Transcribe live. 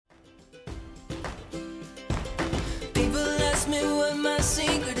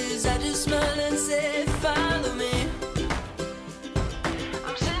secret is I just smile and say, follow me.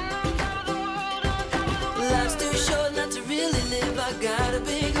 I'm sitting on top of the world, on top of the world. Life's too short not to really live. I got a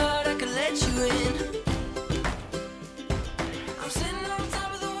big heart, I can let you in. I'm sitting on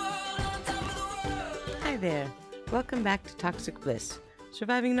top of the world, on top of the world. Hi there. Welcome back to Toxic Bliss,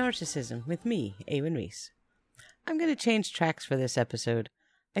 Surviving Narcissism with me, Awen Reese. I'm going to change tracks for this episode.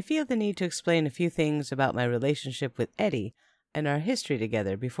 I feel the need to explain a few things about my relationship with Eddie and our history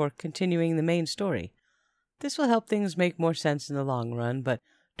together before continuing the main story. This will help things make more sense in the long run, but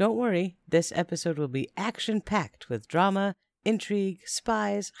don't worry, this episode will be action-packed with drama, intrigue,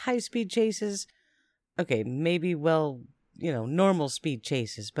 spies, high-speed chases. Okay, maybe, normal speed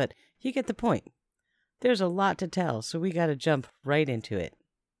chases, but you get the point. There's a lot to tell, so we gotta jump right into it.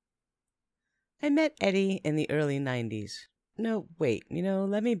 I met Eddie in the early 90s. No, wait,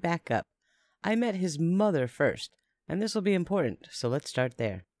 let me back up. I met his mother first, and this will be important, so let's start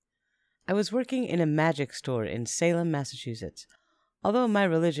there. I was working in a magic store in Salem, Massachusetts. Although my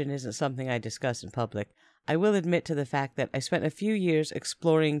religion isn't something I discuss in public, I will admit to the fact that I spent a few years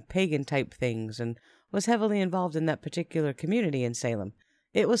exploring pagan-type things and was heavily involved in that particular community in Salem.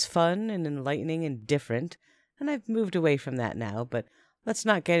 It was fun and enlightening and different, and I've moved away from that now, but let's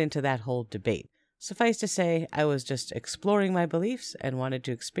not get into that whole debate. Suffice to say, I was just exploring my beliefs and wanted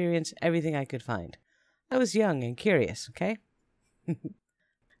to experience everything I could find. I was young and curious, okay?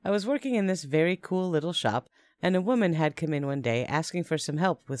 I was working in this very cool little shop, and a woman had come in one day asking for some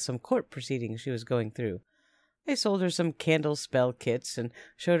help with some court proceedings she was going through. I sold her some candle spell kits and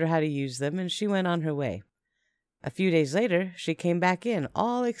showed her how to use them, and she went on her way. A few days later, she came back in,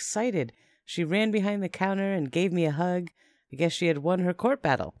 all excited. She ran behind the counter and gave me a hug. I guess she had won her court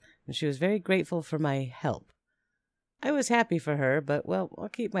battle, and she was very grateful for my help. I was happy for her, but, I'll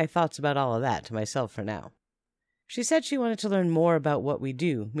keep my thoughts about all of that to myself for now. She said she wanted to learn more about what we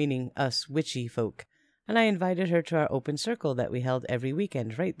do, meaning us witchy folk, and I invited her to our open circle that we held every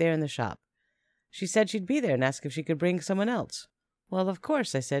weekend right there in the shop. She said she'd be there and ask if she could bring someone else. Well, of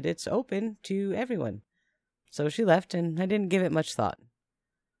course, I said, it's open to everyone. So she left, and I didn't give it much thought.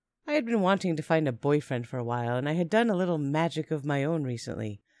 I had been wanting to find a boyfriend for a while, and I had done a little magic of my own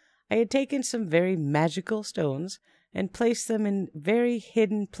recently. I had taken some very magical stones and placed them in very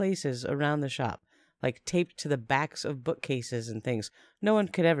hidden places around the shop, like taped to the backs of bookcases and things. No one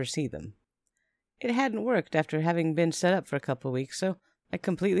could ever see them. It hadn't worked after having been set up for a couple of weeks, so I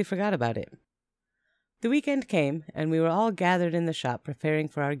completely forgot about it. The weekend came, and we were all gathered in the shop preparing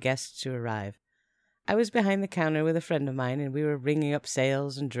for our guests to arrive. I was behind the counter with a friend of mine, and we were ringing up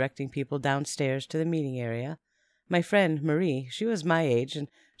sales and directing people downstairs to the meeting area. My friend, Marie, she was my age, and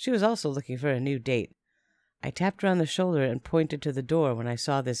she was also looking for a new date. I tapped her on the shoulder and pointed to the door when I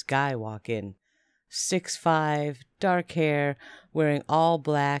saw this guy walk in. 6'5", dark hair, wearing all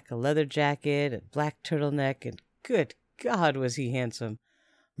black, a leather jacket, a black turtleneck, and good God, was he handsome.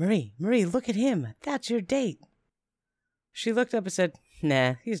 Marie, look at him. That's your date. She looked up and said,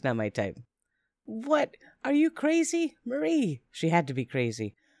 Nah, he's not my type. What? Are you crazy? Marie! She had to be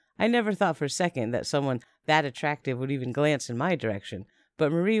crazy. I never thought for a second that someone that attractive would even glance in my direction,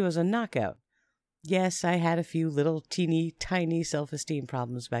 but Marie was a knockout. Yes, I had a few little teeny tiny self-esteem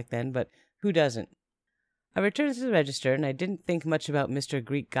problems back then, but who doesn't? I returned to the register, and I didn't think much about Mr.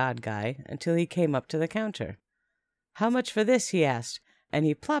 Greek God Guy until he came up to the counter. How much for this? He asked, and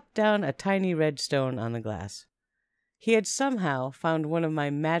he plopped down a tiny red stone on the glass. He had somehow found one of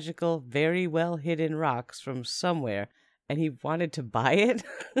my magical, very well-hidden rocks from somewhere, and he wanted to buy it?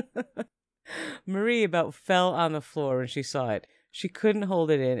 Marie about fell on the floor when she saw it. She couldn't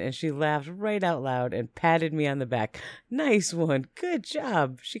hold it in, and she laughed right out loud and patted me on the back. Nice one! Good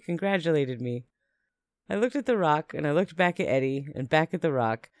job! She congratulated me. I looked at the rock, and I looked back at Eddie, and back at the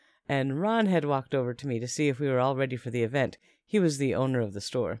rock, and Ron had walked over to me to see if we were all ready for the event. He was the owner of the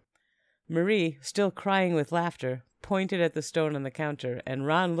store. Marie, still crying with laughter, pointed at the stone on the counter, and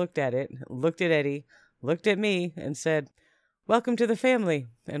Ron looked at it, looked at Eddie, looked at me, and said, Welcome to the family,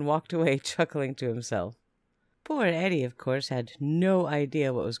 and walked away chuckling to himself. Poor Eddie, of course, had no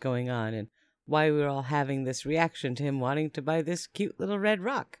idea what was going on and why we were all having this reaction to him wanting to buy this cute little red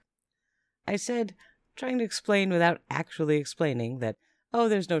rock. I said, trying to explain without actually explaining, that,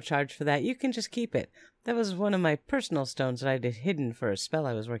 there's no charge for that, you can just keep it. That was one of my personal stones that I'd hidden for a spell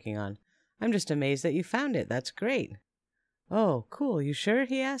I was working on. I'm just amazed that you found it. That's great. Oh, cool. You sure?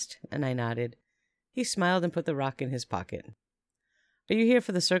 He asked, and I nodded. He smiled and put the rock in his pocket. Are you here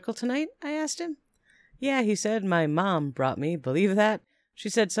for the circle tonight? I asked him. Yeah, he said. My mom brought me. Believe that? She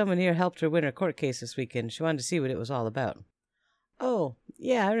said someone here helped her win her court case this weekend. She wanted to see what it was all about. Oh,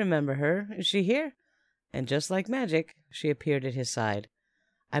 yeah, I remember her. Is she here? And just like magic, she appeared at his side.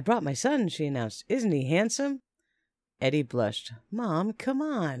 "I brought my son," she announced. "Isn't he handsome?" Eddie blushed. "Mom, come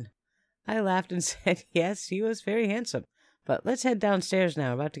on." I laughed and said, "Yes, he was very handsome. But let's head downstairs now.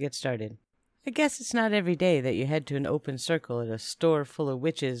 We're about to get started." I guess it's not every day that you head to an open circle at a store full of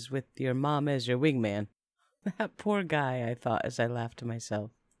witches with your mom as your wingman. That poor guy, I thought as I laughed to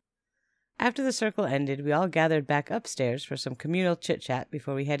myself. After the circle ended, we all gathered back upstairs for some communal chit-chat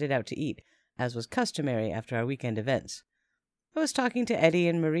before we headed out to eat, as was customary after our weekend events. I was talking to Eddie,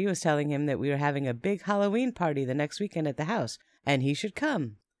 and Marie was telling him that we were having a big Halloween party the next weekend at the house, and he should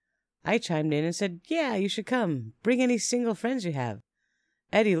come. I chimed in and said, "Yeah, you should come. Bring any single friends you have."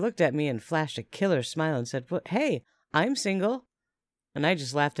 Eddie looked at me and flashed a killer smile and said, "Well, hey, I'm single." And I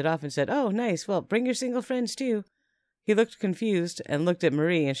just laughed it off and said, "Oh, nice. Well, bring your single friends too." He looked confused and looked at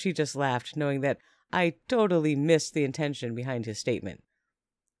Marie, and she just laughed, knowing that I totally missed the intention behind his statement.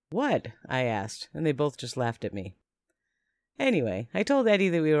 "What?" I asked, and they both just laughed at me. Anyway, I told Eddie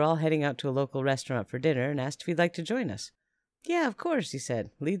that we were all heading out to a local restaurant for dinner and asked if he'd like to join us. "Yeah, of course," he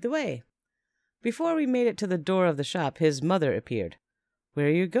said. "Lead the way." Before we made it to the door of the shop, his mother appeared. "Where are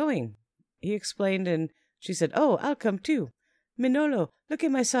you going?" He explained, and she said, "Oh, I'll come too. Manolo, look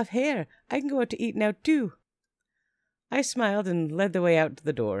at my soft hair. I can go out to eat now too." I smiled and led the way out to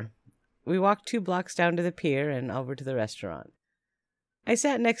the door. We walked 2 blocks down to the pier and over to the restaurant. I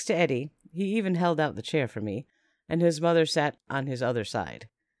sat next to Eddie. He even held out the chair for me, and his mother sat on his other side.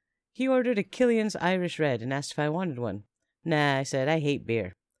 He ordered a Killian's Irish Red and asked if I wanted one. "Nah," I said, "I hate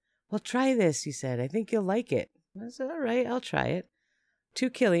beer." "Well, try this," he said. "I think you'll like it." I said, "All right, I'll try it." 2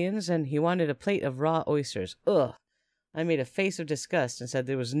 Killians, and he wanted a plate of raw oysters. Ugh! I made a face of disgust and said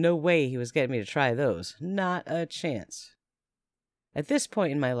there was no way he was getting me to try those. Not a chance. At this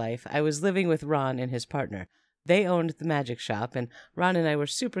point in my life, I was living with Ron and his partner. They owned the magic shop, and Ron and I were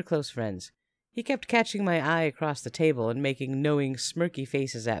super close friends. He kept catching my eye across the table and making knowing, smirky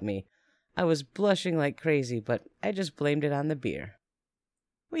faces at me. I was blushing like crazy, but I just blamed it on the beer.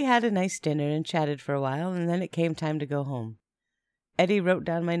 We had a nice dinner and chatted for a while, and then it came time to go home. Eddie wrote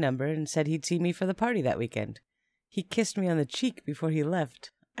down my number and said he'd see me for the party that weekend. He kissed me on the cheek before he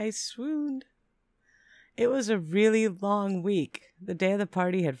left. I swooned. It was a really long week. The day of the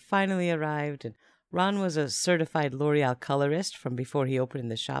party had finally arrived, and Ron was a certified L'Oreal colorist from before he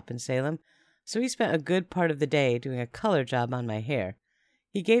opened the shop in Salem, so he spent a good part of the day doing a color job on my hair.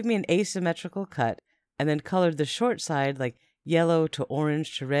 He gave me an asymmetrical cut and then colored the short side like yellow to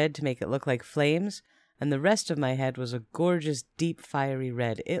orange to red to make it look like flames, and the rest of my head was a gorgeous, deep, fiery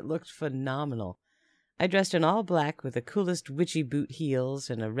red. It looked phenomenal. I dressed in all black with the coolest witchy boot heels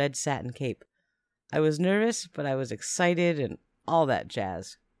and a red satin cape. I was nervous, but I was excited and all that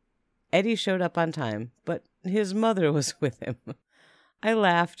jazz. Eddie showed up on time, but his mother was with him. I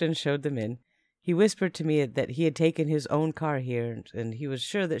laughed and showed them in. He whispered to me that he had taken his own car here, and he was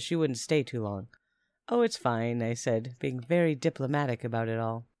sure that she wouldn't stay too long. "Oh, it's fine," I said, being very diplomatic about it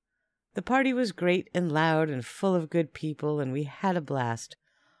all. The party was great and loud and full of good people, and we had a blast.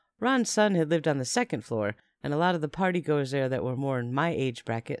 Ron's son had lived on the 2nd floor, and a lot of the partygoers there that were more in my age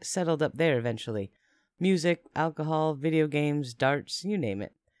bracket settled up there eventually. Music, alcohol, video games, darts, you name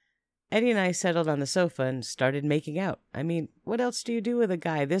it. Eddie and I settled on the sofa and started making out. I mean, what else do you do with a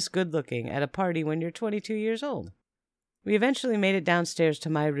guy this good-looking at a party when you're 22 years old? We eventually made it downstairs to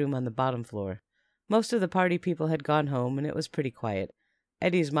my room on the bottom floor. Most of the party people had gone home, and it was pretty quiet.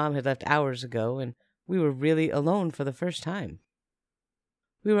 Eddie's mom had left hours ago, and we were really alone for the first time.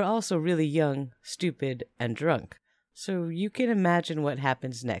 We were also really young, stupid, and drunk, so you can imagine what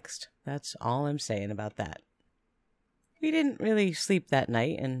happens next. That's all I'm saying about that. We didn't really sleep that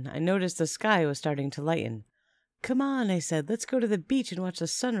night, and I noticed the sky was starting to lighten. "Come on," I said, "let's go to the beach and watch the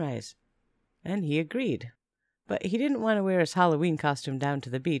sunrise." And he agreed. But he didn't want to wear his Halloween costume down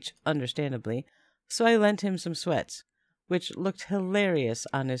to the beach, understandably, so I lent him some sweats, which looked hilarious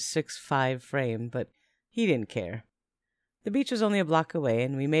on his 6'5" frame, but he didn't care. The beach was only a block away,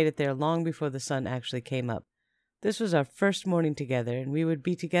 and we made it there long before the sun actually came up. This was our first morning together, and we would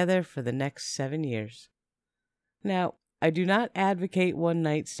be together for the next 7 years. Now, I do not advocate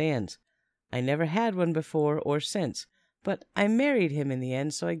one-night stands. I never had one before or since, but I married him in the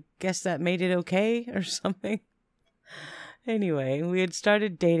end, so I guess that made it okay or something. Anyway, we had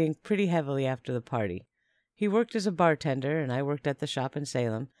started dating pretty heavily after the party. He worked as a bartender, and I worked at the shop in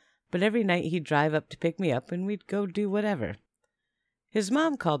Salem, but every night he'd drive up to pick me up, and we'd go do whatever. His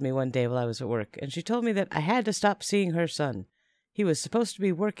mom called me one day while I was at work, and she told me that I had to stop seeing her son. He was supposed to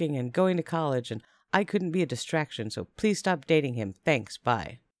be working and going to college, and I couldn't be a distraction, so please stop dating him. Thanks,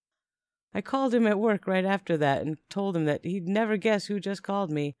 bye. I called him at work right after that and told him that he'd never guess who just called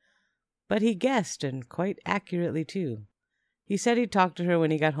me. But he guessed, and quite accurately, too. He said he'd talk to her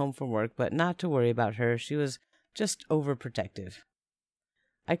when he got home from work, but not to worry about her. She was just overprotective.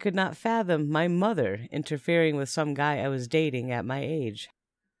 I could not fathom my mother interfering with some guy I was dating at my age.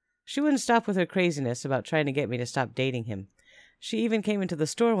 She wouldn't stop with her craziness about trying to get me to stop dating him. She even came into the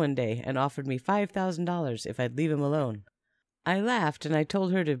store one day and offered me $5,000 if I'd leave him alone. I laughed, and I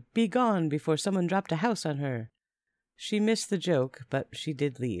told her to be gone before someone dropped a house on her. She missed the joke, but she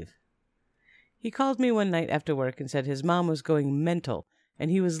did leave. He called me one night after work and said his mom was going mental,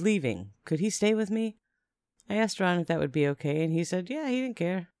 and he was leaving. Could he stay with me? I asked Ron if that would be okay, and he said, yeah, he didn't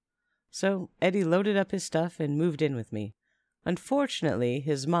care. So Eddie loaded up his stuff and moved in with me. Unfortunately,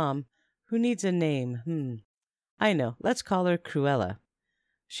 his mom, who needs a name, I know, let's call her Cruella.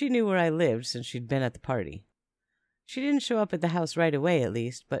 She knew where I lived since she'd been at the party. She didn't show up at the house right away, at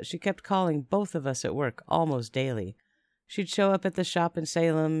least, but she kept calling both of us at work almost daily. She'd show up at the shop in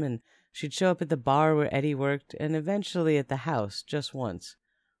Salem, and she'd show up at the bar where Eddie worked, and eventually at the house just once.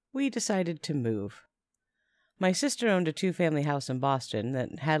 We decided to move. My sister owned a 2-family house in Boston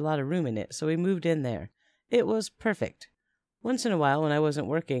that had a lot of room in it, so we moved in there. It was perfect. Once in a while, when I wasn't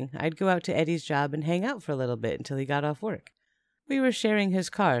working, I'd go out to Eddie's job and hang out for a little bit until he got off work. We were sharing his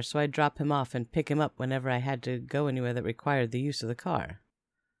car, so I'd drop him off and pick him up whenever I had to go anywhere that required the use of the car.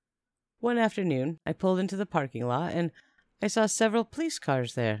 One afternoon, I pulled into the parking lot, and I saw several police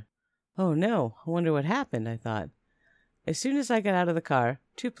cars there. Oh no, I wonder what happened, I thought. As soon as I got out of the car,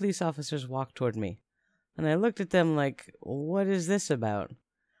 2 police officers walked toward me, and I looked at them like, what is this about?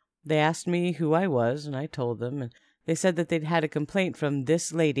 They asked me who I was, and I told them, and they said that they'd had a complaint from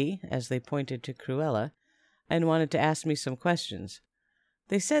this lady, as they pointed to Cruella, and wanted to ask me some questions.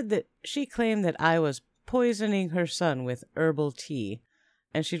 They said that she claimed that I was poisoning her son with herbal tea,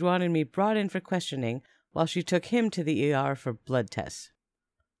 and she'd wanted me brought in for questioning while she took him to the ER for blood tests.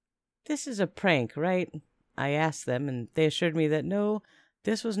 This is a prank, right? I asked them, and they assured me that no,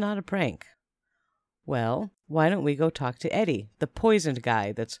 this was not a prank. Well, why don't we go talk to Eddie, the poisoned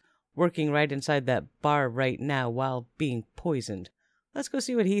guy that's working right inside that bar right now while being poisoned. Let's go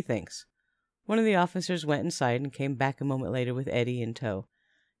see what he thinks. One of the officers went inside and came back a moment later with Eddie in tow.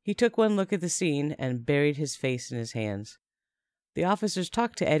 He took one look at the scene and buried his face in his hands. The officers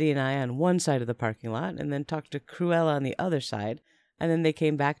talked to Eddie and I on one side of the parking lot, and then talked to Cruella on the other side, and then they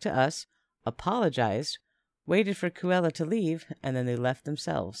came back to us, apologized, waited for Cruella to leave, and then they left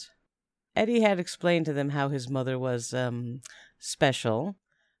themselves. Eddie had explained to them how his mother was, special,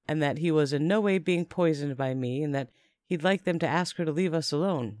 and that he was in no way being poisoned by me, and that he'd like them to ask her to leave us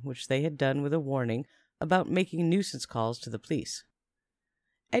alone, which they had done with a warning about making nuisance calls to the police.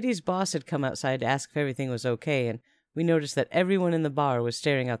 Eddie's boss had come outside to ask if everything was okay, and we noticed that everyone in the bar was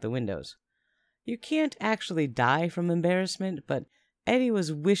staring out the windows. You can't actually die from embarrassment, but Eddie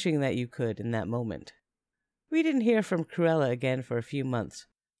was wishing that you could in that moment. We didn't hear from Cruella again for a few months.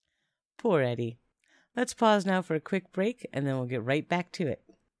 Poor Eddie. Let's pause now for a quick break, and then we'll get right back to it.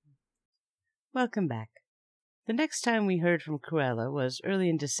 Welcome back. The next time we heard from Cruella was early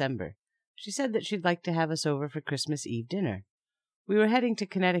in December. She said that she'd like to have us over for Christmas Eve dinner. We were heading to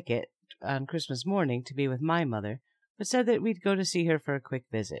Connecticut on Christmas morning to be with my mother, but said that we'd go to see her for a quick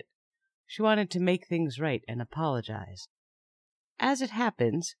visit. She wanted to make things right and apologize. As it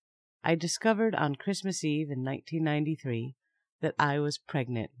happens, I discovered on Christmas Eve in 1993 that I was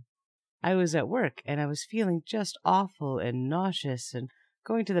pregnant. I was at work, and I was feeling just awful and nauseous and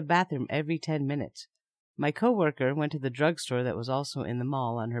going to the bathroom every 10 minutes. My coworker went to the drugstore that was also in the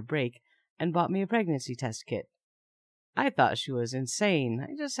mall on her break and bought me a pregnancy test kit. I thought she was insane.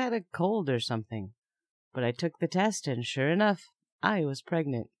 I just had a cold or something. But I took the test, and sure enough, I was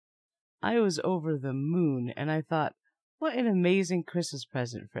pregnant. I was over the moon, and I thought, what an amazing Christmas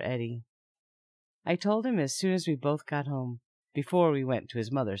present for Eddie. I told him as soon as we both got home, before we went to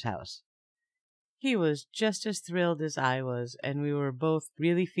his mother's house. He was just as thrilled as I was, and we were both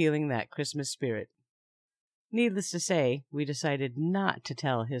really feeling that Christmas spirit. Needless to say, we decided not to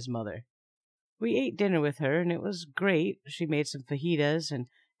tell his mother. We ate dinner with her, and it was great. She made some fajitas, and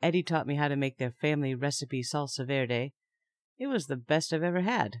Eddie taught me how to make their family recipe salsa verde. It was the best I've ever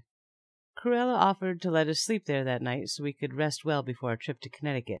had. Cruella offered to let us sleep there that night so we could rest well before our trip to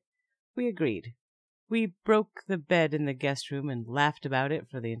Connecticut. We agreed. We broke the bed in the guest room and laughed about it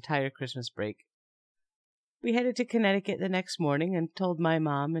for the entire Christmas break. We headed to Connecticut the next morning and told my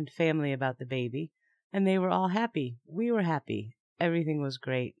mom and family about the baby, and they were all happy. We were happy. Everything was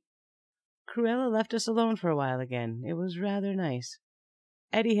great. Cruella left us alone for a while again. It was rather nice.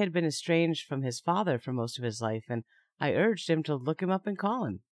 Eddie had been estranged from his father for most of his life, and I urged him to look him up and call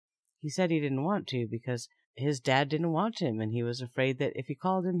him. He said he didn't want to because his dad didn't want him, and he was afraid that if he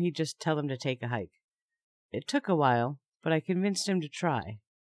called him, he'd just tell him to take a hike. It took a while, but I convinced him to try.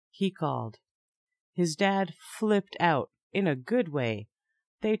 He called. His dad flipped out, in a good way.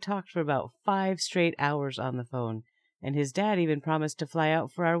 They talked for about 5 straight hours on the phone, and his dad even promised to fly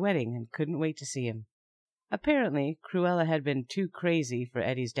out for our wedding and couldn't wait to see him. Apparently, Cruella had been too crazy for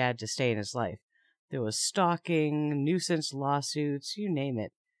Eddie's dad to stay in his life. There was stalking, nuisance lawsuits, you name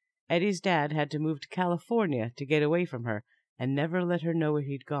it. Eddie's dad had to move to California to get away from her and never let her know where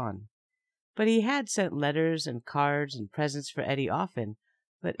he'd gone. But he had sent letters and cards and presents for Eddie often,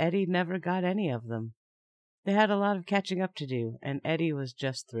 but Eddie never got any of them. They had a lot of catching up to do, and Eddie was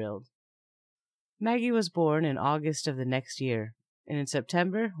just thrilled. Maggie was born in August of the next year, and in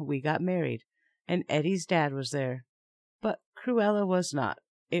September we got married, and Eddie's dad was there. But Cruella was not.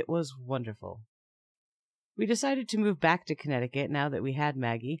 It was wonderful. We decided to move back to Connecticut now that we had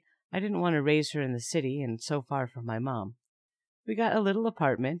Maggie. I didn't want to raise her in the city and so far from my mom. We got a little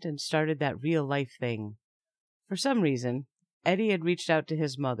apartment and started that real-life thing. For some reason, Eddie had reached out to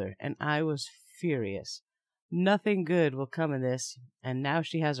his mother, and I was furious. Nothing good will come of this, and now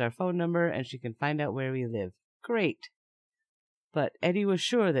she has our phone number and she can find out where we live. Great! But Eddie was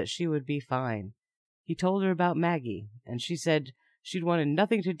sure that she would be fine. He told her about Maggie, and she said she'd wanted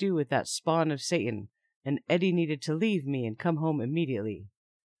nothing to do with that spawn of Satan, and Eddie needed to leave me and come home immediately.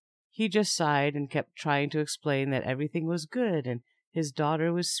 He just sighed and kept trying to explain that everything was good and his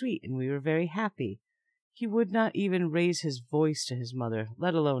daughter was sweet and we were very happy. He would not even raise his voice to his mother,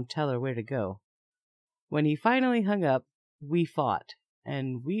 let alone tell her where to go. When he finally hung up, we fought,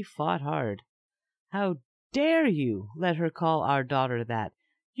 and we fought hard. How dare you let her call our daughter that?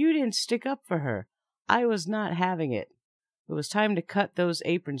 You didn't stick up for her. I was not having it. It was time to cut those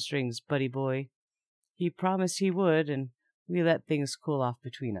apron strings, buddy boy. He promised he would, and we let things cool off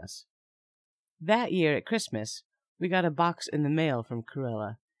between us. That year at Christmas, we got a box in the mail from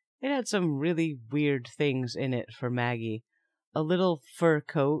Cruella. It had some really weird things in it for Maggie. A little fur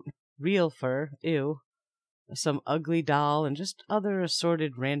coat, real fur, ew. Some ugly doll, and just other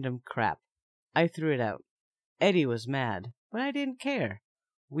assorted random crap. I threw it out. Eddie was mad, but I didn't care.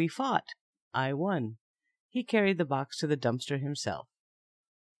 We fought. I won. He carried the box to the dumpster himself.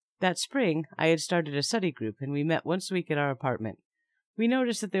 That spring, I had started a study group, and we met once a week at our apartment. We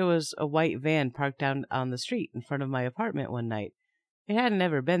noticed that there was a white van parked down on the street in front of my apartment one night. It hadn't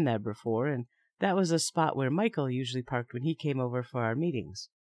ever been there before, and that was the spot where Michael usually parked when he came over for our meetings.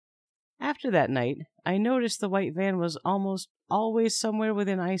 After that night, I noticed the white van was almost always somewhere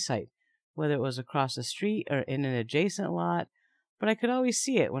within eyesight, whether it was across the street or in an adjacent lot, but I could always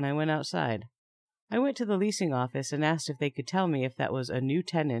see it when I went outside. I went to the leasing office and asked if they could tell me if that was a new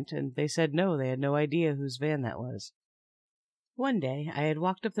tenant, and they said no, they had no idea whose van that was. One day, I had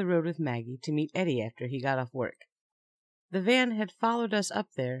walked up the road with Maggie to meet Eddie after he got off work. The van had followed us up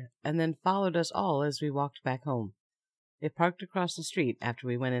there, and then followed us all as we walked back home. It parked across the street after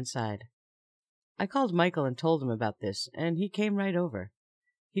we went inside. I called Michael and told him about this, and he came right over.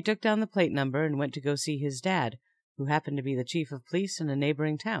 He took down the plate number and went to go see his dad, who happened to be the chief of police in a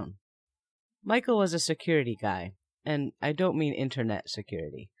neighboring town. Michael was a security guy, and I don't mean internet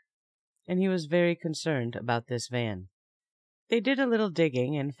security, and he was very concerned about this van. They did a little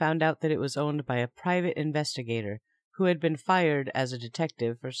digging and found out that it was owned by a private investigator who had been fired as a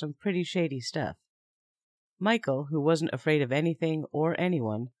detective for some pretty shady stuff. Michael, who wasn't afraid of anything or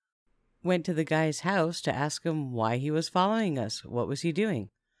anyone, went to the guy's house to ask him why he was following us, what was he doing,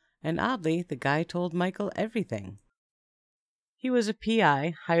 and oddly, the guy told Michael everything. He was a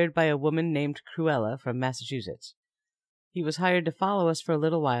PI hired by a woman named Cruella from Massachusetts. He was hired to follow us for a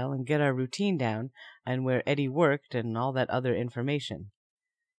little while and get our routine down and where Eddie worked and all that other information.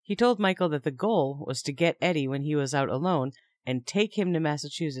 He told Michael that the goal was to get Eddie when he was out alone and take him to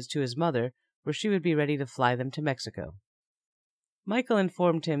Massachusetts to his mother, where she would be ready to fly them to Mexico. Michael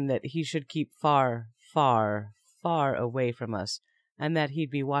informed him that he should keep far, far, far away from us, and that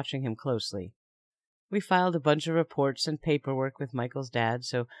he'd be watching him closely. We filed a bunch of reports and paperwork with Michael's dad,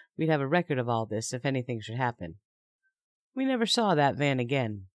 so we'd have a record of all this if anything should happen. We never saw that van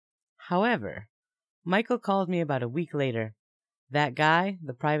again. However, Michael called me about a week later. That guy,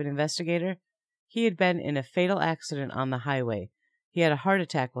 the private investigator, he had been in a fatal accident on the highway. He had a heart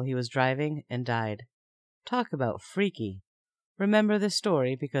attack while he was driving and died. Talk about freaky. Remember the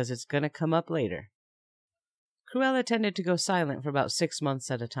story because it's going to come up later. Cruella tended to go silent for about 6 months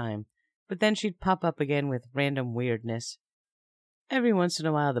at a time, but then she'd pop up again with random weirdness. Every once in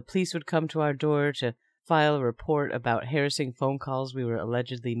a while the police would come to our door to file a report about harassing phone calls we were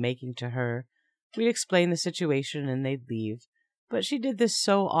allegedly making to her. We'd explain the situation and they'd leave, but she did this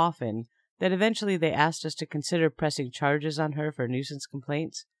so often that eventually they asked us to consider pressing charges on her for nuisance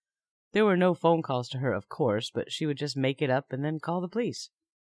complaints. There were no phone calls to her, of course, but she would just make it up and then call the police.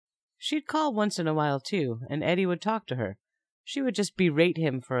 She'd call once in a while, too, and Eddie would talk to her. She would just berate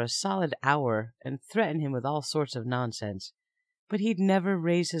him for a solid hour and threaten him with all sorts of nonsense. But he'd never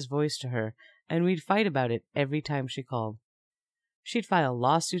raise his voice to her, and we'd fight about it every time she called. She'd file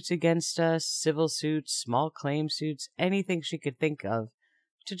lawsuits against us, civil suits, small claim suits, anything she could think of,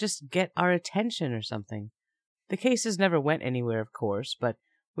 to just get our attention or something. The cases never went anywhere, of course, but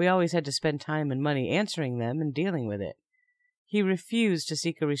we always had to spend time and money answering them and dealing with it. He refused to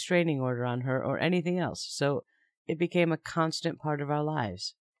seek a restraining order on her or anything else, so it became a constant part of our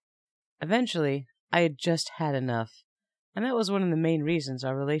lives. Eventually, I had just had enough, and that was one of the main reasons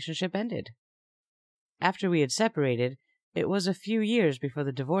our relationship ended. After we had separated, it was a few years before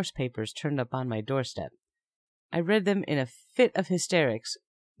the divorce papers turned up on my doorstep. I read them in a fit of hysterics,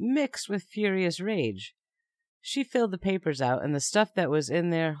 mixed with furious rage. She filled the papers out, and the stuff that was in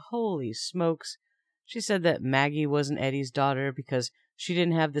there, holy smokes. She said that Maggie wasn't Eddie's daughter because she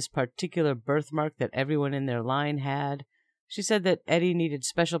didn't have this particular birthmark that everyone in their line had. She said that Eddie needed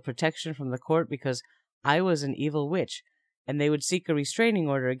special protection from the court because I was an evil witch, and they would seek a restraining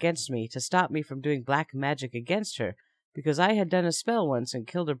order against me to stop me from doing black magic against her because I had done a spell once and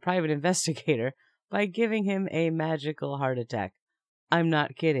killed a private investigator by giving him a magical heart attack. I'm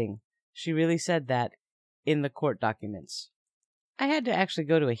not kidding. She really said that in the court documents. I had to actually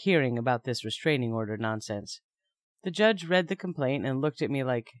go to a hearing about this restraining order nonsense. The judge read the complaint and looked at me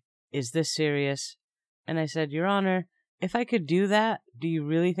like, "Is this serious?" And I said, "Your Honor, if I could do that, do you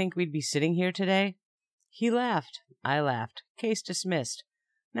really think we'd be sitting here today?" He laughed. I laughed. Case dismissed.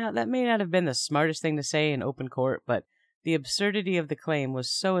 Now, that may not have been the smartest thing to say in open court, but the absurdity of the claim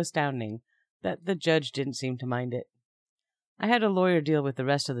was so astounding that the judge didn't seem to mind it. I had a lawyer deal with the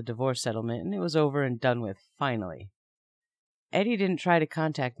rest of the divorce settlement, and it was over and done with, finally. Eddie didn't try to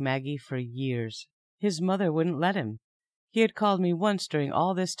contact Maggie for years. His mother wouldn't let him. He had called me once during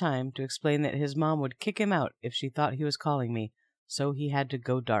all this time to explain that his mom would kick him out if she thought he was calling me, so he had to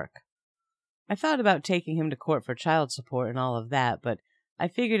go dark. I thought about taking him to court for child support and all of that, but I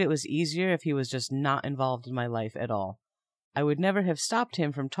figured it was easier if he was just not involved in my life at all. I would never have stopped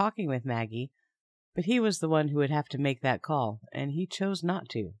him from talking with Maggie, but he was the one who would have to make that call, and he chose not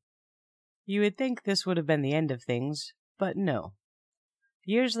to. You would think this would have been the end of things, but no.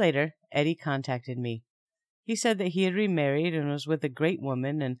 Years later, Eddie contacted me. He said that he had remarried and was with a great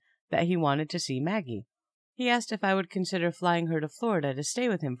woman and that he wanted to see Maggie. He asked if I would consider flying her to Florida to stay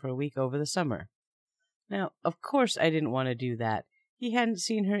with him for a week over the summer. Now, of course I didn't want to do that. He hadn't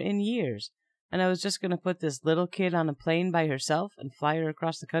seen her in years, and I was just going to put this little kid on a plane by herself and fly her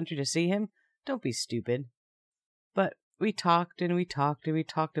across the country to see him? Don't be stupid. But we talked and we talked and we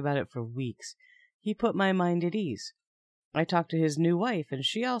talked about it for weeks. He put my mind at ease. I talked to his new wife, and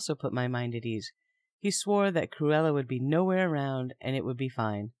she also put my mind at ease. He swore that Cruella would be nowhere around, and it would be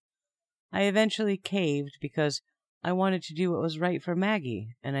fine. I eventually caved because I wanted to do what was right for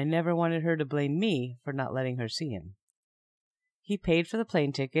Maggie, and I never wanted her to blame me for not letting her see him. He paid for the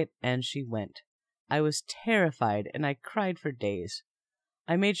plane ticket, and she went. I was terrified, and I cried for days.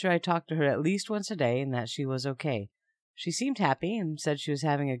 I made sure I talked to her at least once a day and that she was okay. She seemed happy and said she was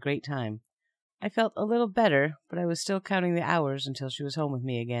having a great time. I felt a little better, but I was still counting the hours until she was home with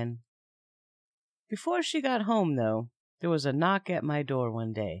me again. Before she got home, though, there was a knock at my door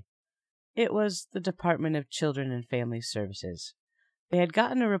one day. It was the Department of Children and Family Services. They had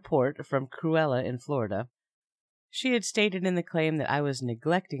gotten a report from Cruella in Florida. She had stated in the claim that I was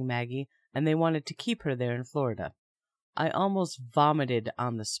neglecting Maggie, and they wanted to keep her there in Florida. I almost vomited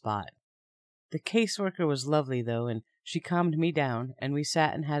on the spot. The caseworker was lovely, though, and she calmed me down, and we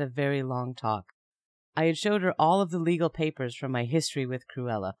sat and had a very long talk. I had showed her all of the legal papers from my history with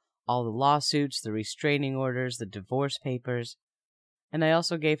Cruella, all the lawsuits, the restraining orders, the divorce papers, and I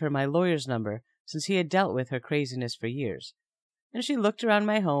also gave her my lawyer's number, since he had dealt with her craziness for years. And she looked around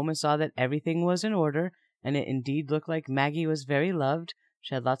my home and saw that everything was in order, and it indeed looked like Maggie was very loved.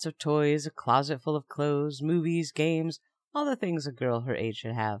 She had lots of toys, a closet full of clothes, movies, games, all the things a girl her age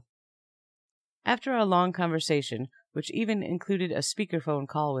should have. After a long conversation, which even included a speakerphone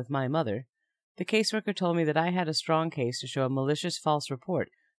call with my mother, the caseworker told me that I had a strong case to show a malicious false report,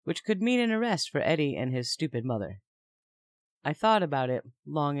 which could mean an arrest for Eddie and his stupid mother. I thought about it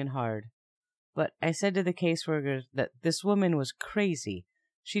long and hard, but I said to the caseworker that this woman was crazy.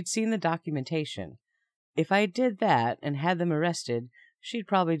 She'd seen the documentation. If I did that and had them arrested, she'd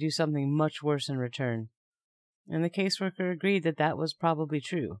probably do something much worse in return. And the caseworker agreed that that was probably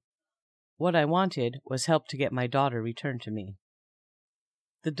true. What I wanted was help to get my daughter returned to me.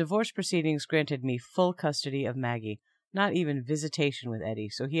 The divorce proceedings granted me full custody of Maggie, not even visitation with Eddie,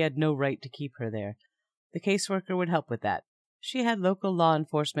 so he had no right to keep her there. The caseworker would help with that. She had local law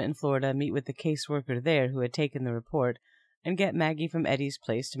enforcement in Florida meet with the caseworker there who had taken the report and get Maggie from Eddie's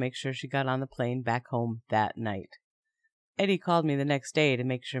place to make sure she got on the plane back home that night. Eddie called me the next day to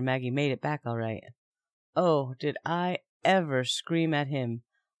make sure Maggie made it back all right. Oh, did I ever scream at him.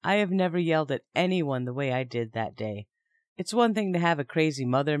 I have never yelled at anyone the way I did that day. It's one thing to have a crazy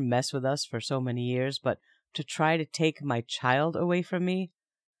mother mess with us for so many years, but to try to take my child away from me?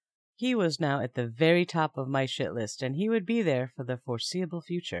 He was now at the very top of my shit list, and he would be there for the foreseeable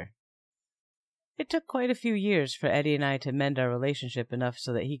future. It took quite a few years for Eddie and I to mend our relationship enough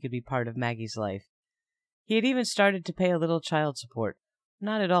so that he could be part of Maggie's life. He had even started to pay a little child support,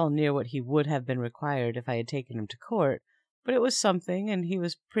 not at all near what he would have been required if I had taken him to court, but it was something, and he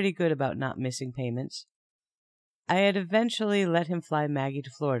was pretty good about not missing payments. I had eventually let him fly Maggie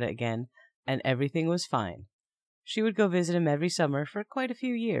to Florida again, and everything was fine. She would go visit him every summer for quite a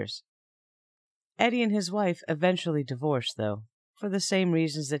few years. Eddie and his wife eventually divorced, though, for the same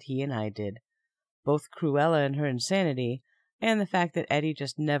reasons that he and I did. Both Cruella and her insanity, and the fact that Eddie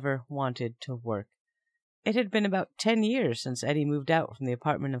just never wanted to work. It had been about 10 years since Eddie moved out from the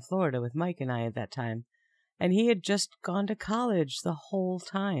apartment in Florida with Mike and I at that time, and he had just gone to college the whole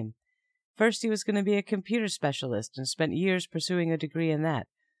time. First, he was going to be a computer specialist and spent years pursuing a degree in that.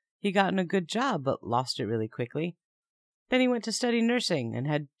 He got in a good job, but lost it really quickly. Then he went to study nursing and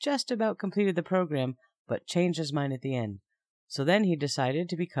had just about completed the program, but changed his mind at the end. So then he decided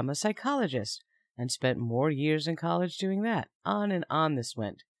to become a psychologist, and spent more years in college doing that. On and on this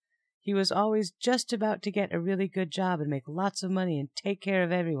went. He was always just about to get a really good job and make lots of money and take care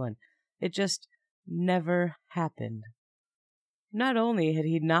of everyone. It just never happened. Not only had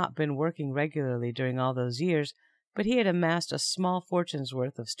he not been working regularly during all those years, but he had amassed a small fortune's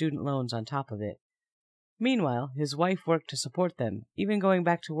worth of student loans on top of it. Meanwhile, his wife worked to support them, even going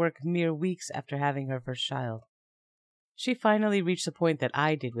back to work mere weeks after having her first child. She finally reached the point that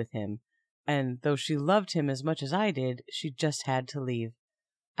I did with him, and though she loved him as much as I did, she just had to leave.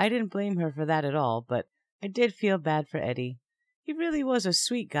 I didn't blame her for that at all, but I did feel bad for Eddie. He really was a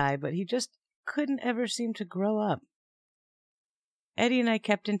sweet guy, but he just couldn't ever seem to grow up. Eddie and I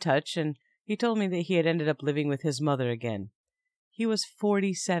kept in touch, and he told me that he had ended up living with his mother again. He was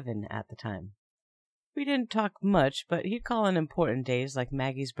 47 at the time. We didn't talk much, but he'd call on important days like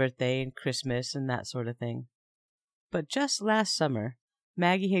Maggie's birthday and Christmas and that sort of thing. But just last summer,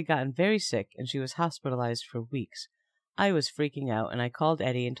 Maggie had gotten very sick and she was hospitalized for weeks. I was freaking out, and I called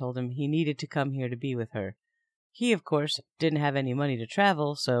Eddie and told him he needed to come here to be with her. He, of course, didn't have any money to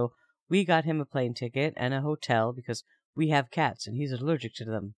travel, so we got him a plane ticket and a hotel because we have cats and he's allergic to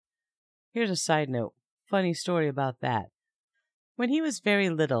them. Here's a side note, funny story about that. When he was very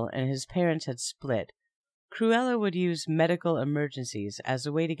little and his parents had split, Cruella would use medical emergencies as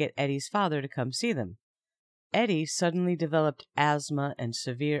a way to get Eddie's father to come see them. Eddie suddenly developed asthma and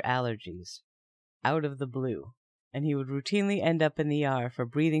severe allergies, out of the blue, and he would routinely end up in the ER for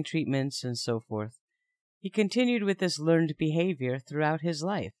breathing treatments and so forth. He continued with this learned behavior throughout his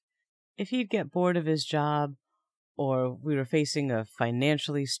life. If he'd get bored of his job, or we were facing a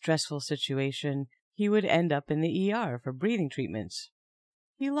financially stressful situation, he would end up in the ER for breathing treatments.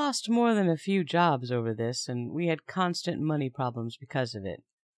 He lost more than a few jobs over this, and we had constant money problems because of it.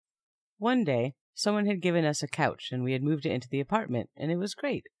 One day, someone had given us a couch, and we had moved it into the apartment, and it was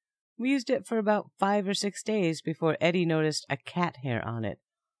great. We used it for about 5 or 6 days before Eddie noticed a cat hair on it.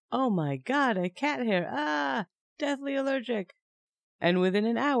 Oh my God, a cat hair! Ah! Deathly allergic! And within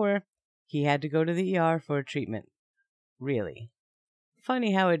an hour, he had to go to the ER for a treatment. Really.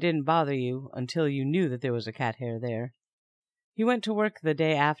 Funny how it didn't bother you until you knew that there was a cat hair there. He went to work the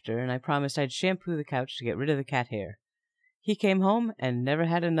day after, and I promised I'd shampoo the couch to get rid of the cat hair. He came home and never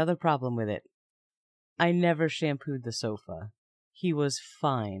had another problem with it. I never shampooed the sofa. He was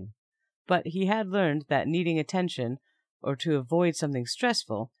fine. But he had learned that needing attention, or to avoid something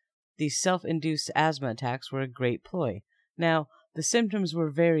stressful, these self-induced asthma attacks were a great ploy. Now, the symptoms were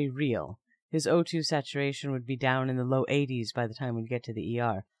very real. His O2 saturation would be down in the low 80s by the time we'd get to the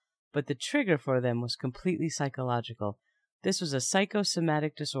ER. But the trigger for them was completely psychological. This was a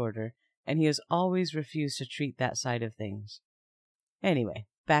psychosomatic disorder, and he has always refused to treat that side of things. Anyway,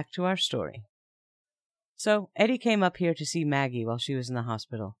 back to our story. So, Eddie came up here to see Maggie while she was in the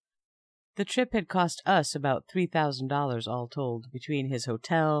hospital. The trip had cost us about $3,000 all told, between his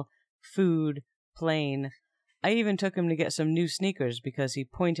hotel, food, plane. I even took him to get some new sneakers because he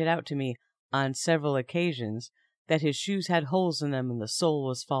pointed out to me on several occasions that his shoes had holes in them and the sole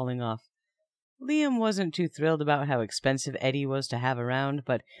was falling off. Liam wasn't too thrilled about how expensive Eddie was to have around,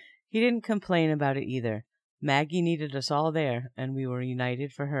 but he didn't complain about it either. Maggie needed us all there, and we were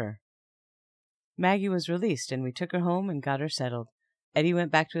united for her. Maggie was released, and we took her home and got her settled. Eddie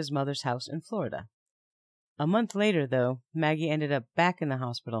went back to his mother's house in Florida. A month later, though, Maggie ended up back in the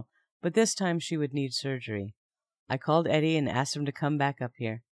hospital, but this time she would need surgery. I called Eddie and asked him to come back up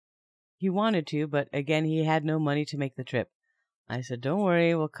here. He wanted to, but again he had no money to make the trip. I said, "Don't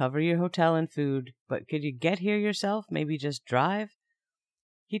worry, we'll cover your hotel and food, but could you get here yourself? Maybe just drive?"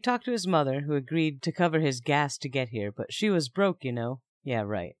 He talked to his mother, who agreed to cover his gas to get here, but she was broke, you know. Yeah,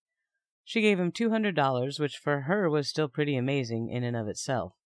 right. She gave him $200, which for her was still pretty amazing in and of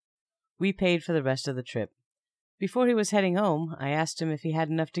itself. We paid for the rest of the trip. Before he was heading home, I asked him if he had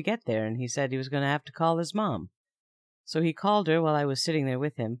enough to get there, and he said he was going to have to call his mom. So he called her while I was sitting there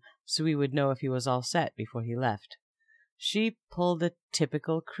with him, so we would know if he was all set before he left. She pulled a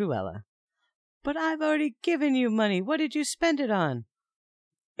typical Cruella. "But I've already given you money. What did you spend it on?"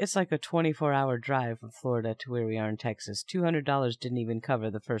 It's like a 24-hour drive from Florida to where we are in Texas. $200 didn't even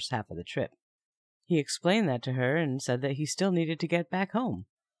cover the first half of the trip. He explained that to her and said that he still needed to get back home.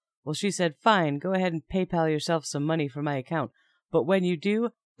 Well, she said, "Fine, go ahead and PayPal yourself some money from my account. But when you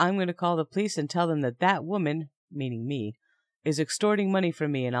do, I'm going to call the police and tell them that that woman," meaning me, "is extorting money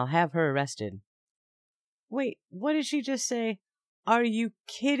from me, and I'll have her arrested." Wait, what did she just say? Are you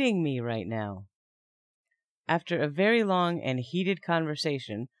kidding me right now? After a very long and heated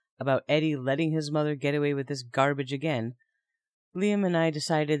conversation about Eddie letting his mother get away with this garbage again, Liam and I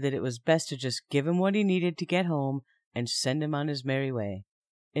decided that it was best to just give him what he needed to get home and send him on his merry way.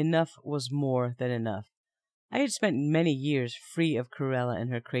 Enough was more than enough. I had spent many years free of Cruella and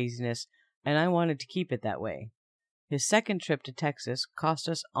her craziness, and I wanted to keep it that way. His second trip to Texas cost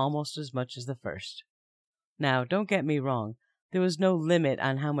us almost as much as the first. Now, don't get me wrong. There was no limit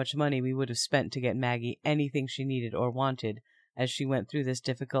on how much money we would have spent to get Maggie anything she needed or wanted as she went through this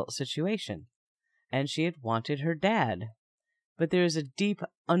difficult situation. And she had wanted her dad. But there is a deep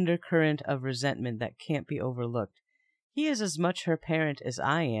undercurrent of resentment that can't be overlooked. He is as much her parent as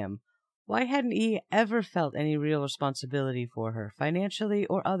I am. Why hadn't he ever felt any real responsibility for her, financially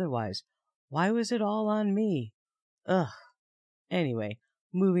or otherwise? Why was it all on me? Ugh. Anyway,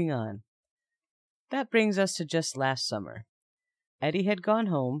 moving on. That brings us to just last summer. Eddie had gone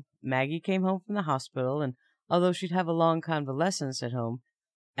home, Maggie came home from the hospital, and although she'd have a long convalescence at home,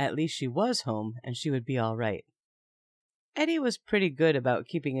 at least she was home, and she would be all right. Eddie was pretty good about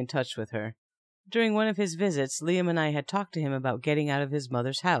keeping in touch with her. During one of his visits, Liam and I had talked to him about getting out of his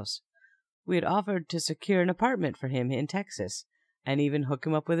mother's house. We had offered to secure an apartment for him in Texas, and even hook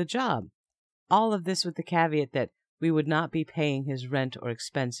him up with a job. All of this with the caveat that we would not be paying his rent or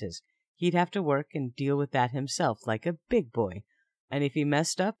expenses. He'd have to work and deal with that himself like a big boy, and if he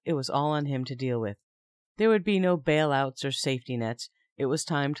messed up, it was all on him to deal with. There would be no bailouts or safety nets. It was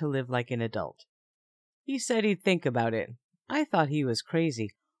time to live like an adult. He said he'd think about it. I thought he was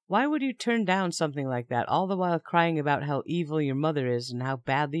crazy. Why would you turn down something like that, all the while crying about how evil your mother is and how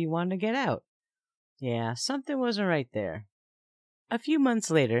badly you want to get out? Yeah, something wasn't right there. A few months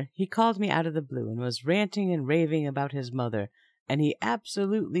later, he called me out of the blue and was ranting and raving about his mother, and he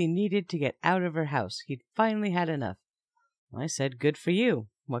absolutely needed to get out of her house. He'd finally had enough. I said, "Good for you.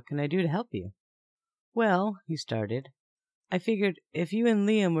 What can I do to help you?" "Well," he started, "I figured if you and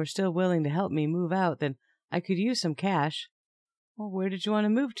Liam were still willing to help me move out, then I could use some cash." "Well, where did you want to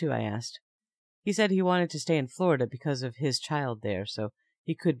move to?" I asked. He said he wanted to stay in Florida because of his child there, so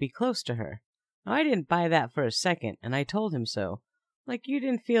he could be close to her. Now, I didn't buy that for a second, and I told him so. Like, you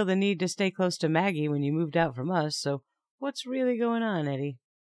didn't feel the need to stay close to Maggie when you moved out from us, so what's really going on, Eddie?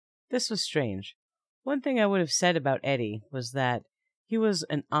 This was strange. One thing I would have said about Eddie was that he was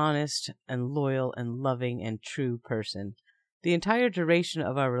an honest and loyal and loving and true person. The entire duration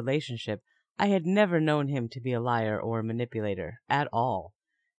of our relationship, I had never known him to be a liar or a manipulator, at all.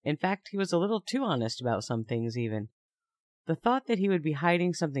 In fact, he was a little too honest about some things, even. The thought that he would be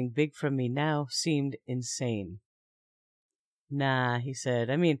hiding something big from me now seemed insane. "Nah," he said.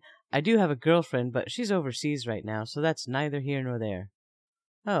 "I mean, I do have a girlfriend, but she's overseas right now, so that's neither here nor there."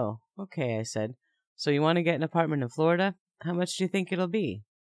 "Oh, okay," I said. "So you want to get an apartment in Florida? How much do you think it'll be?"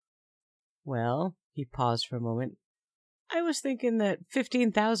 "Well," he paused for a moment, "I was thinking that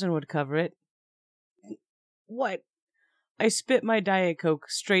 15,000 would cover it." "What?" I spit my Diet Coke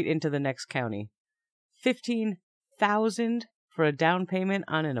straight into the next county. 15,000 for a down payment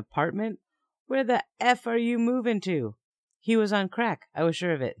on an apartment? Where the F are you moving to? He was on crack. I was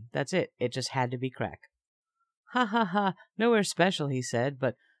sure of it. That's it. It just had to be crack. "Ha ha ha, nowhere special," he said,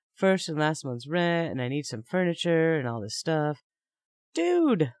 "but first and last month's rent, and I need some furniture and all this stuff."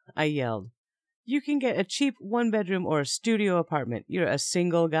 "Dude!" I yelled. You can get a cheap one-bedroom or a studio apartment. You're a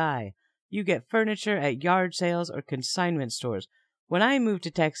single guy. You get furniture at yard sales or consignment stores. When I moved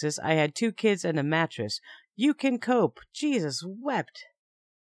to Texas, I had 2 kids and a mattress. You can cope. Jesus wept.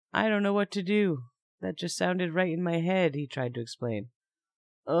 I don't know what to do. That just sounded right in my head, he tried to explain.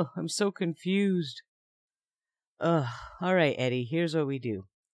 Ugh, I'm so confused. Ugh, all right, Eddie, here's what we do.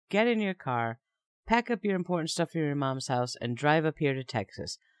 Get in your car, pack up your important stuff from your mom's house, and drive up here to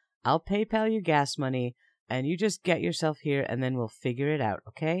Texas. I'll PayPal you gas money, and you just get yourself here, and then we'll figure it out,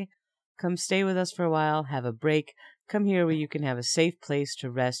 okay? Come stay with us for a while, have a break, come here where you can have a safe place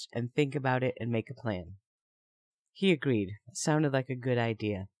to rest and think about it and make a plan. He agreed. It sounded like a good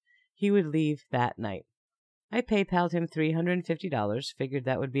idea. He would leave that night. I PayPal'd him $350, figured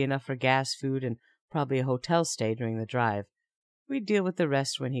that would be enough for gas, food, and probably a hotel stay during the drive. We'd deal with the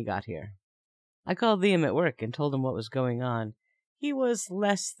rest when he got here. I called Liam at work and told him what was going on. He was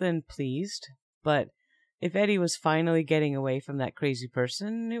less than pleased, but if Eddie was finally getting away from that crazy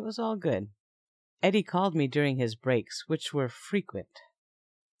person, it was all good. Eddie called me during his breaks, which were frequent.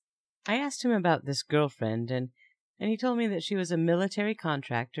 I asked him about this girlfriend, and he told me that she was a military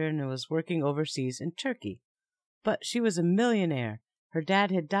contractor and was working overseas in Turkey. But she was a millionaire. Her dad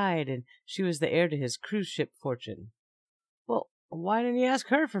had died, and she was the heir to his cruise ship fortune. Well, why didn't he ask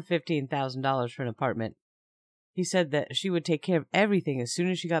her for $15,000 for an apartment? He said that she would take care of everything as soon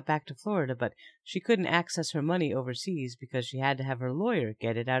as she got back to Florida, but she couldn't access her money overseas because she had to have her lawyer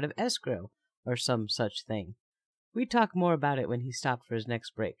get it out of escrow, or some such thing. We'd talk more about it when he stopped for his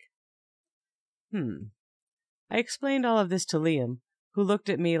next break. I explained all of this to Liam, who looked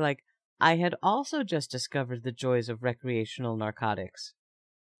at me like I had also just discovered the joys of recreational narcotics.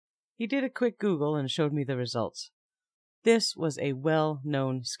 He did a quick Google and showed me the results. This was a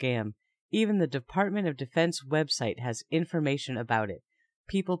well-known scam. Even the Department of Defense website has information about it.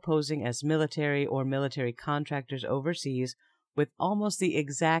 People posing as military or military contractors overseas with almost the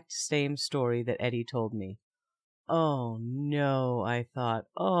exact same story that Eddie told me. Oh, no, I thought.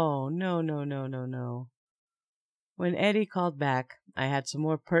 Oh, no. When Eddie called back, I had some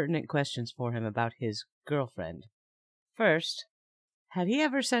more pertinent questions for him about his girlfriend. First, had he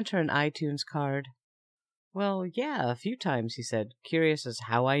ever sent her an iTunes card? Well, yeah, a few times, he said, curious as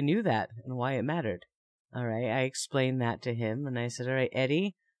how I knew that and why it mattered. All right, I explained that to him, and I said, all right,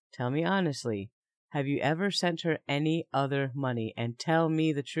 Eddie, tell me honestly, have you ever sent her any other money, and tell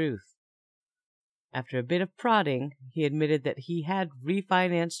me the truth? After a bit of prodding, he admitted that he had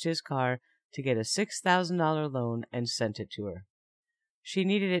refinanced his car to get a $6,000 loan and sent it to her. She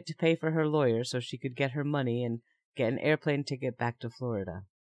needed it to pay for her lawyer so she could get her money and get an airplane ticket back to Florida.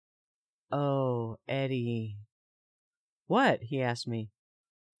 Oh, Eddie. What? He asked me.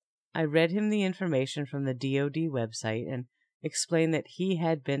 I read him the information from the DoD website and explained that he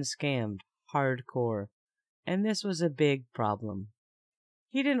had been scammed hardcore, and this was a big problem.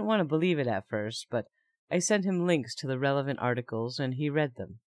 He didn't want to believe it at first, but I sent him links to the relevant articles and he read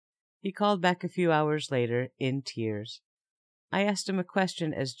them. He called back a few hours later in tears. I asked him a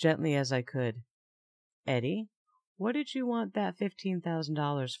question as gently as I could. Eddie, what did you want that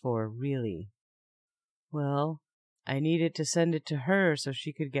 $15,000 for, really? Well, I needed to send it to her so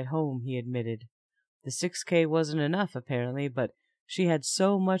she could get home, he admitted. The $6,000 wasn't enough, apparently, but she had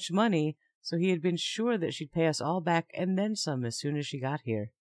so much money, so he had been sure that she'd pay us all back and then some as soon as she got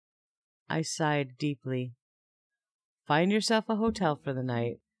here. I sighed deeply. Find yourself a hotel for the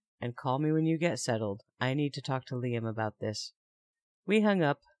night and call me when you get settled. I need to talk to Liam about this. We hung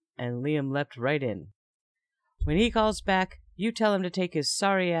up, and Liam leapt right in. When he calls back, you tell him to take his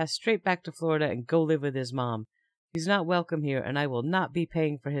sorry ass straight back to Florida and go live with his mom. He's not welcome here, and I will not be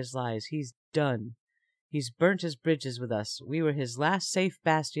paying for his lies. He's done. He's burnt his bridges with us. We were his last safe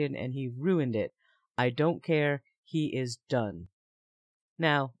bastion, and he ruined it. I don't care. He is done.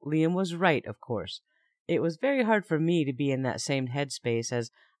 Now, Liam was right, of course. It was very hard for me to be in that same headspace,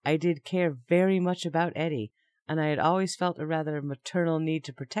 as I did care very much about Eddie, and I had always felt a rather maternal need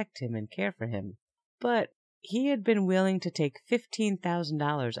to protect him and care for him. But he had been willing to take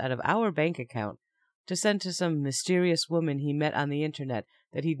 $15,000 out of our bank account to send to some mysterious woman he met on the internet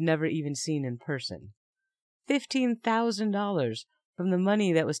that he'd never even seen in person. $15,000 from the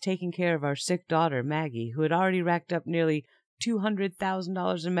money that was taking care of our sick daughter, Maggie, who had already racked up nearly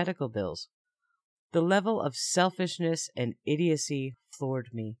 $200,000 in medical bills. The level of selfishness and idiocy floored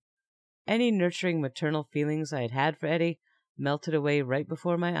me. Any nurturing maternal feelings I had had for Eddie melted away right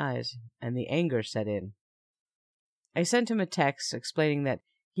before my eyes, and the anger set in. I sent him a text explaining that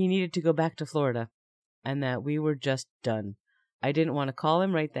he needed to go back to Florida, and that we were just done. I didn't want to call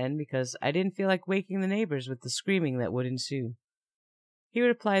him right then because I didn't feel like waking the neighbors with the screaming that would ensue. He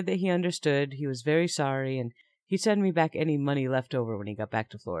replied that he understood, he was very sorry, and he'd send me back any money left over when he got back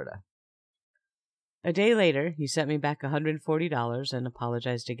to Florida. A day later, he sent me back $140 and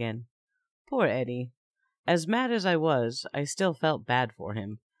apologized again. Poor Eddie. As mad as I was, I still felt bad for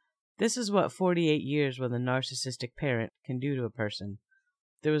him. This is what 48 years with a narcissistic parent can do to a person.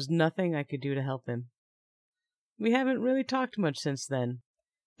 There was nothing I could do to help him. We haven't really talked much since then,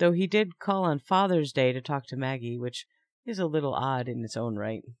 though he did call on Father's Day to talk to Maggie, which is a little odd in its own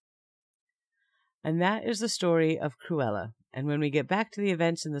right. And that is the story of Cruella, and when we get back to the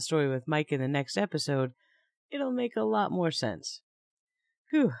events in the story with Mike in the next episode, it'll make a lot more sense.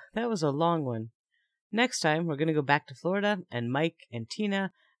 Whew, that was a long one. Next time, we're going to go back to Florida, and Mike and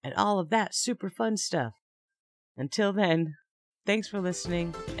Tina, and all of that super fun stuff. Until then, thanks for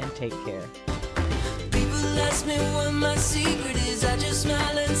listening, and take care. People ask me what my secret is.